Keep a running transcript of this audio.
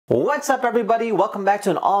What's up everybody? Welcome back to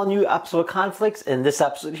an all new episode of Conflicts. In this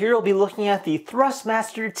episode here we'll be looking at the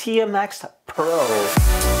Thrustmaster TMX PRO.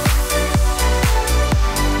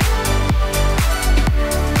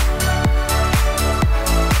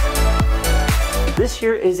 This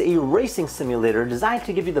here is a racing simulator designed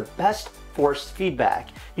to give you the best force feedback,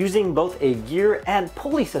 using both a gear and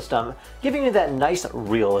pulley system, giving you that nice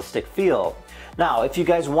realistic feel. Now, if you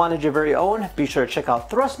guys wanted your very own, be sure to check out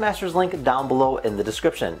Thrustmaster's link down below in the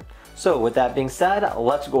description. So with that being said,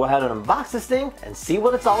 let's go ahead and unbox this thing and see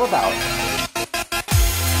what it's all about.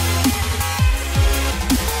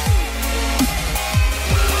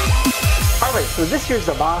 Alright, so this here's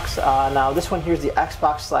the box. Now this one here's the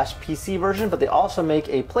Xbox/PC version, but they also make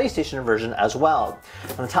a PlayStation version as well.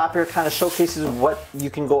 On the top here kind of showcases what you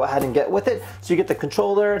can go ahead and get with it. So you get the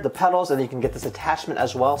controller, the pedals, and then you can get this attachment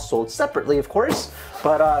as well, sold separately of course,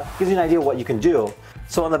 but gives you an idea of what you can do.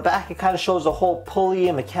 So on the back it kind of shows the whole pulley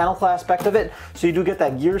and mechanical aspect of it. So you do get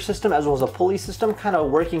that gear system as well as a pulley system kind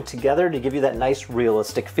of working together to give you that nice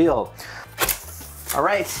realistic feel.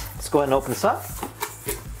 Alright, let's go ahead and open this up.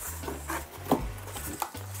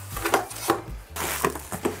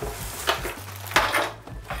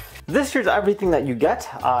 This here's everything that you get.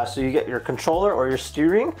 So you get your controller or your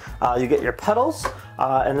steering, you get your pedals,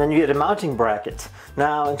 and then you get a mounting bracket.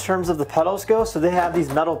 Now in terms of the pedals go, so they have these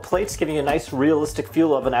metal plates giving you a nice realistic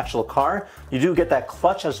feel of an actual car. You do get that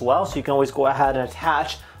clutch as well, so you can always go ahead and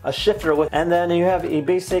attach a shifter with, and then you have a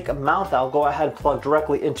basic mount that'll go ahead and plug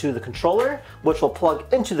directly into the controller, which will plug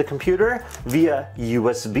into the computer via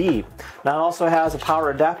USB. Now it also has a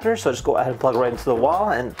power adapter, so just go ahead and plug right into the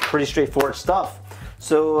wall, and pretty straightforward stuff.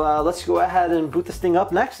 So let's go ahead and boot this thing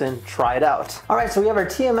up next and try it out. Alright, so we have our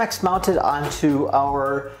TMX mounted onto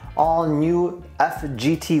our all new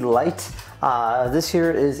FGT Lite. This here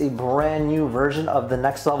is a brand new version of the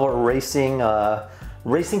next level racing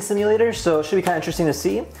simulator, so it should be kind of interesting to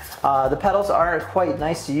see. The pedals are quite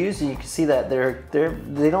nice to use. You can see that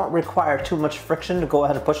they don't require too much friction to go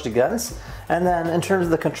ahead and push against. And then in terms of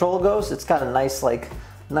the control goes, it's got a nice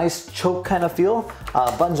choke kind of feel.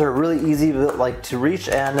 Buttons are really easy to reach,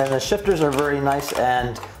 and then the shifters are very nice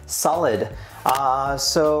and solid.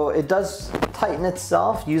 So it does tighten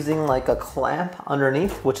itself using like a clamp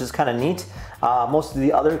underneath, which is kind of neat. Most of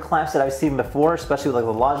the other clamps that I've seen before, especially with like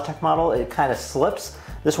the Logitech model, it kind of slips.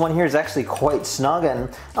 This one here is actually quite snug, and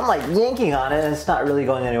I'm like yanking on it and it's not really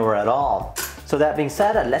going anywhere at all. So that being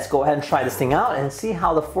said, let's go ahead and try this thing out and see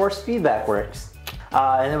how the force feedback works.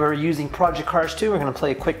 And then we're using Project Cars 2. We're going to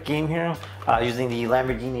play a quick game here using the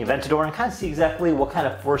Lamborghini Aventador and kind of see exactly what kind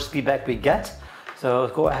of force feedback we get. So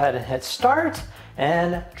go ahead and hit start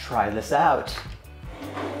and try this out.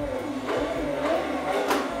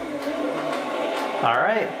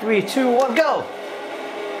 Alright, 3, 2, 1, go!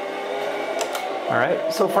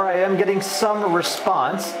 Alright, so far I am getting some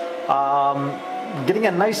response. Getting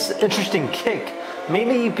a nice interesting kick.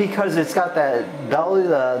 Maybe because it's got that belly,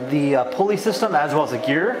 the pulley system as well as the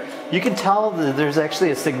gear. You can tell that there's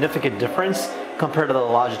actually a significant difference compared to the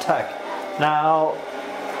Logitech. Now,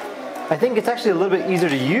 I think it's actually a little bit easier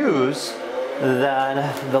to use than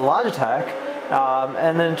the Logitech.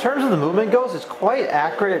 And then in terms of the movement goes, it's quite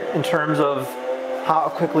accurate in terms of how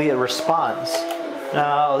quickly it responds.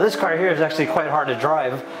 Now, this car here is actually quite hard to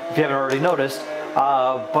drive, if you haven't already noticed.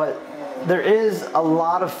 But there is a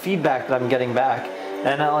lot of feedback that I'm getting back,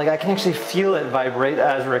 and I can actually feel it vibrate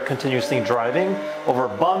as we're continuously driving over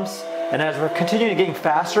bumps, and as we're continuing getting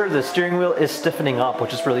faster, the steering wheel is stiffening up,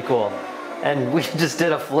 which is really cool. And we just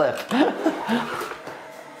did a flip.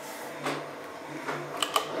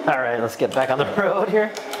 Alright, let's get back on the road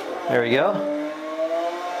here. There we go.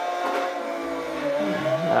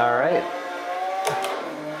 Alright.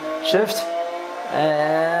 Shift,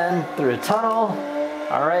 and through a tunnel.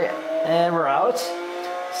 Alright. And we're out.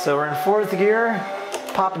 So we're in 4th gear,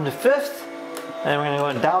 pop into 5th, and we're gonna go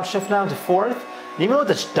and downshift now to 4th. And even with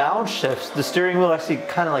the downshift, the steering wheel actually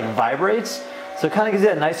kind of vibrates, so it kind of gives you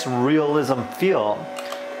that nice realism feel.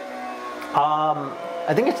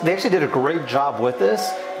 I think they actually did a great job with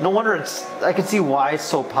this. No wonder I can see why it's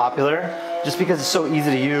so popular, just because it's so easy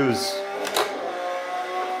to use.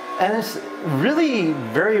 And it's really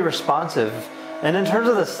very responsive. And in terms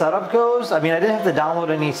of the setup goes, I mean, I didn't have to download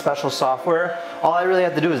any special software. All I really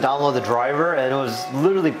had to do was download the driver, and it was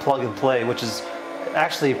literally plug and play, which is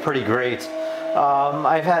actually pretty great.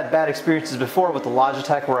 I've had bad experiences before with the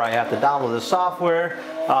Logitech where I have to download the software,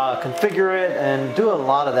 configure it, and do a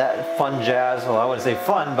lot of that fun jazz. Well, I wouldn't say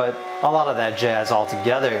fun, but a lot of that jazz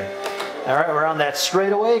altogether. All right, we're on that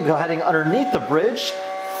straightaway, go heading underneath the bridge,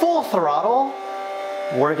 full throttle,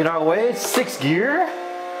 working our way, 6th gear.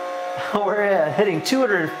 We're hitting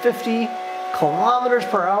 250 kilometers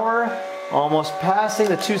per hour, almost passing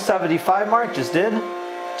the 275 mark, just did.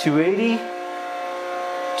 280,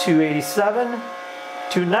 287,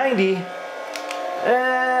 290,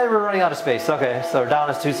 and we're running out of space. Okay, so we're down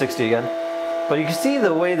to 260 again. But you can see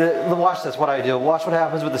the way that, watch this, what I do. Watch what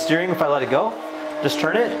happens with the steering if I let it go. Just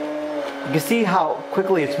turn it. You can see how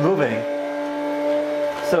quickly it's moving.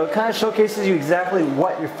 So it kind of showcases you exactly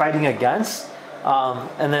what you're fighting against,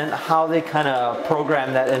 and then how they kind of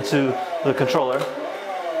program that into the controller.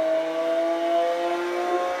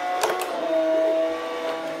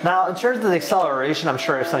 Now, in terms of the acceleration, I'm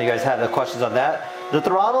sure some of you guys had questions on that. The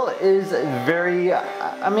throttle is very,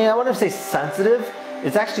 I mean, I wouldn't say sensitive.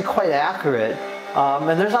 It's actually quite accurate.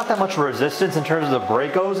 And there's not that much resistance in terms of the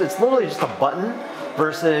brake goes. It's literally just a button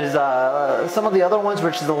versus some of the other ones,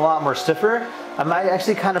 which is a lot more stiffer. I might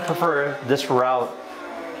actually kind of prefer this route.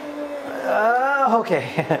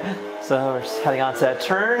 Okay, so we're just heading on to that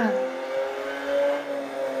turn.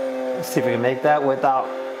 Let's see if we can make that without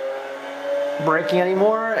braking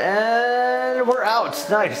anymore, and we're out.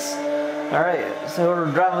 Nice. All right, so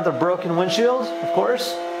we're driving with a broken windshield, of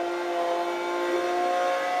course.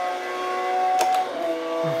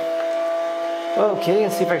 Okay,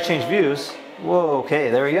 let's see if I can change views. Whoa,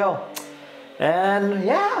 okay, there we go. And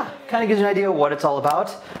yeah, kind of gives you an idea of what it's all about.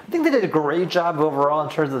 I think they did a great job overall in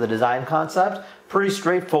terms of the design concept. Pretty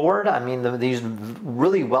straightforward. I mean, these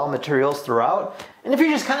really well materials throughout. And if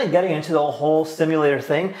you're just kind of getting into the whole simulator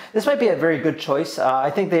thing, this might be a very good choice.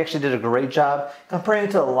 I think they actually did a great job. Comparing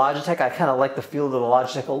it to the Logitech, I kind of like the feel of the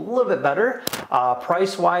Logitech a little bit better.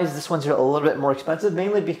 Price-wise, this one's a little bit more expensive,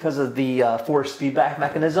 mainly because of the force feedback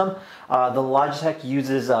mechanism. The Logitech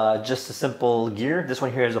uses just a simple gear. This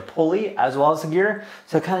one here is a pulley as well as a gear.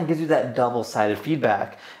 So it kind of gives you that double-sided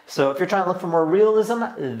feedback. So if you're trying to look for more realism,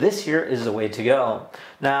 this here is the way to go.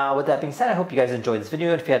 Now, with that being said, I hope you guys enjoyed this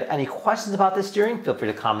video. If you had any questions about this steering, feel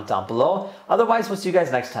free to comment down below. Otherwise, we'll see you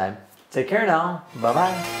guys next time. Take care now.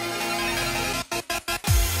 Bye-bye.